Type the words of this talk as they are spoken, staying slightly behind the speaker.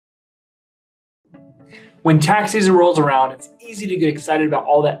When tax season rolls around, it's easy to get excited about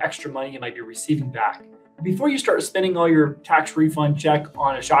all that extra money you might be receiving back. Before you start spending all your tax refund check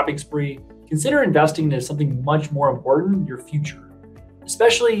on a shopping spree, consider investing into something much more important, your future,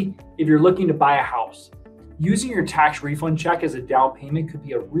 especially if you're looking to buy a house. Using your tax refund check as a down payment could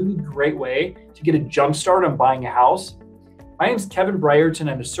be a really great way to get a jump start on buying a house. My name is Kevin Brierton.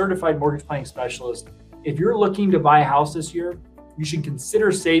 I'm a certified mortgage planning specialist. If you're looking to buy a house this year, you should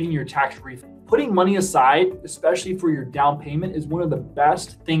consider saving your tax refund. Putting money aside, especially for your down payment, is one of the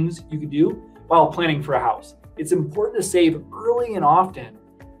best things you can do while planning for a house. It's important to save early and often,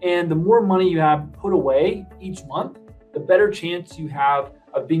 and the more money you have put away each month, the better chance you have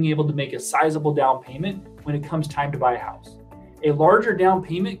of being able to make a sizable down payment when it comes time to buy a house. A larger down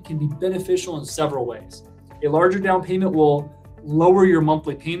payment can be beneficial in several ways. A larger down payment will lower your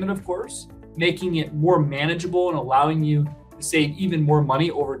monthly payment, of course, making it more manageable and allowing you to save even more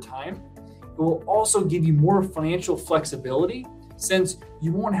money over time. It will also give you more financial flexibility since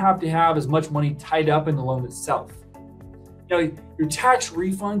you won't have to have as much money tied up in the loan itself. Now, your tax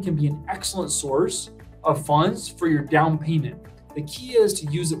refund can be an excellent source of funds for your down payment. The key is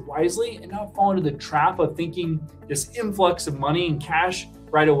to use it wisely and not fall into the trap of thinking this influx of money and cash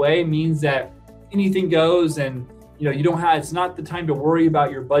right away means that anything goes and you don't have, it's not the time to worry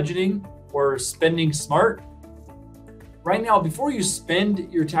about your budgeting or spending smart. Right now, before you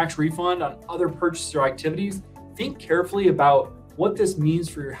spend your tax refund on other purchases or activities, think carefully about what this means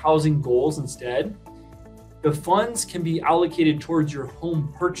for your housing goals instead. The funds can be allocated towards your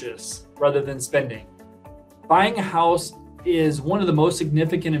home purchase rather than spending. Buying a house is one of the most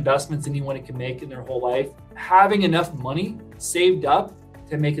significant investments anyone can make in their whole life. Having enough money saved up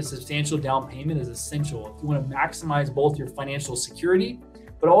to make a substantial down payment is essential if you want to maximize both your financial security,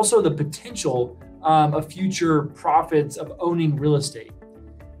 but also the potential of future profits of owning real estate.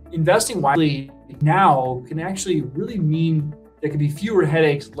 Investing wisely now can actually really mean there can be fewer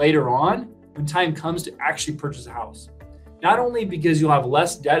headaches later on when time comes to actually purchase a house. Not only because you'll have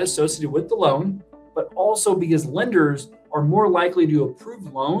less debt associated with the loan, but also because lenders are more likely to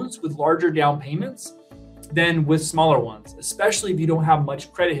approve loans with larger down payments than with smaller ones, especially if you don't have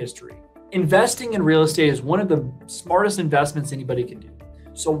much credit history. Investing in real estate is one of the smartest investments anybody can do.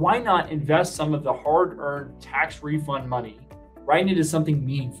 So why not invest some of the hard-earned tax refund money right into something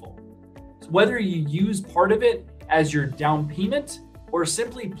meaningful? So whether you use part of it as your down payment or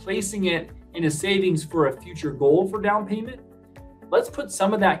simply placing it into savings for a future goal for down payment, let's put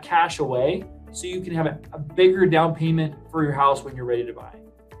some of that cash away so you can have a bigger down payment for your house when you're ready to buy.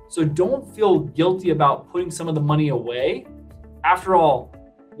 So don't feel guilty about putting some of the money away. After all,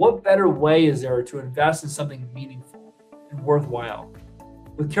 what better way is there to invest in something meaningful and worthwhile?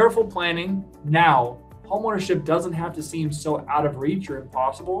 With careful planning now, homeownership doesn't have to seem so out of reach or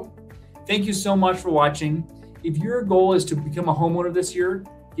impossible. Thank you so much for watching. If your goal is to become a homeowner this year,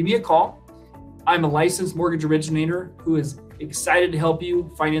 give me a call. I'm a licensed mortgage originator who is excited to help you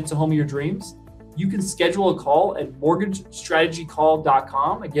finance a home of your dreams. You can schedule a call at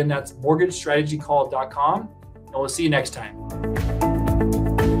mortgagestrategycall.com. Again, that's mortgagestrategycall.com. And we'll see you next time.